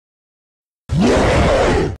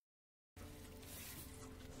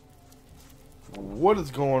What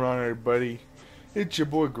is going on, everybody? It's your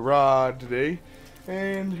boy Garrod today,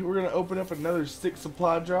 and we're gonna open up another 6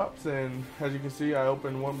 supply drops. And as you can see, I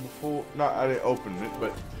opened one before. Not I didn't open it,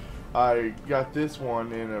 but I got this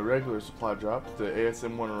one in a regular supply drop: the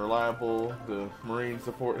ASM-1 Reliable, the Marine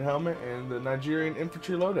Support Helmet, and the Nigerian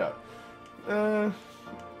Infantry Loadout.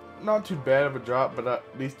 Not too bad of a drop, but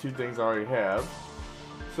these two things I already have.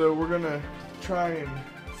 So we're gonna try and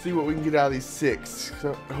see what we can get out of these 6.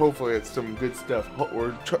 So hopefully it's some good stuff.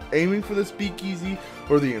 We're aiming for the Speakeasy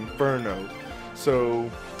or the Inferno. So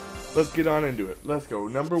let's get on into it. Let's go.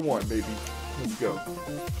 Number 1, baby. Let's go.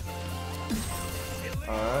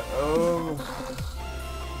 Alright. Oh.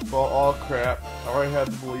 All crap. I already had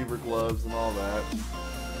the Believer gloves and all that.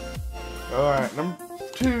 Alright. Number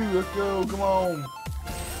 2. Let's go. Come on.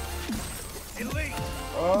 Elite.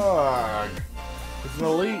 Ugh. It's an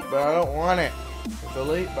elite, but I don't want it. It's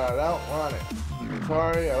elite, but I don't want it.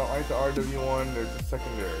 Sorry, I don't like the RW1. There's a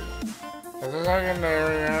secondary. There's a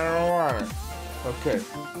secondary, I don't want it. Okay,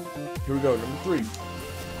 here we go. Number 3.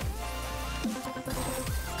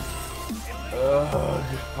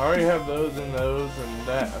 I already have those and those and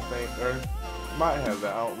that, I think. Or might have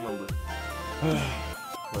that, I don't remember.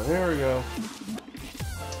 But here we go.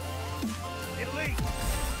 Elite.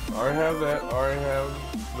 I already have that, I already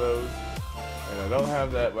have those. And I don't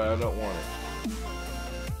have that, but I don't want it.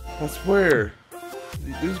 I swear.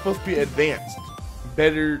 This is supposed to be advanced.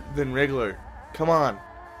 Better than regular. Come on.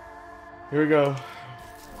 Here we go.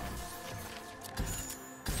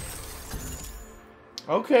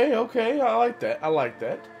 Okay, I like that. I like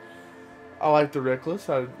that. I like the Reckless.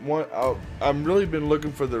 I'm really been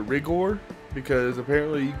looking for the Rigor, because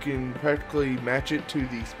apparently you can practically match it to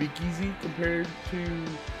the Speakeasy compared to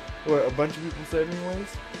what a bunch of people said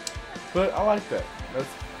anyways. But I like that. That's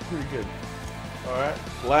pretty good. Alright,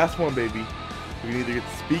 last one, baby. We can either get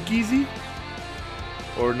the Speakeasy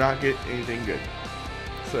or not get anything good.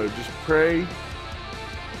 So just pray.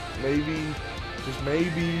 Maybe, just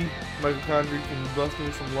maybe, Michael Condrey can bless me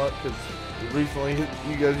with some luck, because recently,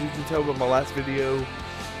 you can tell by my last video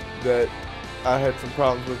that I had some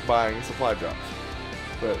problems with buying supply drops.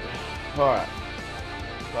 But, alright.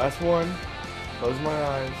 Last one. Close my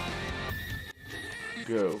eyes.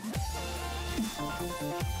 Go.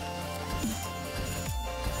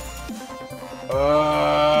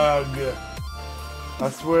 Ugh. I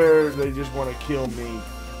swear they just want to kill me.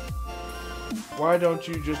 Why don't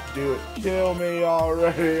you just do it? Kill me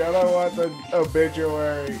already. I don't want the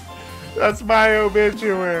obituary. That's my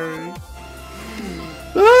obituary.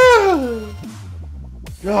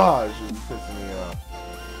 Gosh, it's pissing me off.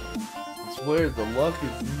 I swear the luck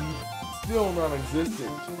is still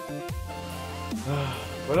non-existent.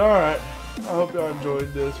 But alright, I hope y'all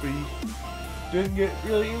enjoyed this. We didn't get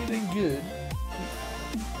really anything good.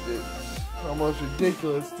 It's almost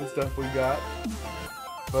ridiculous the stuff we got.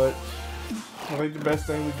 But I think the best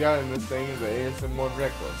thing we got in this thing is the ASM-1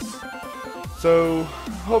 Reckless. So,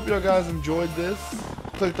 hope y'all guys enjoyed this.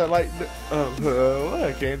 Click that like,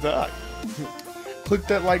 I can't talk. Click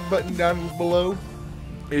that like button down below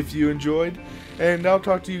if you enjoyed. And I'll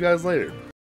talk to you guys later.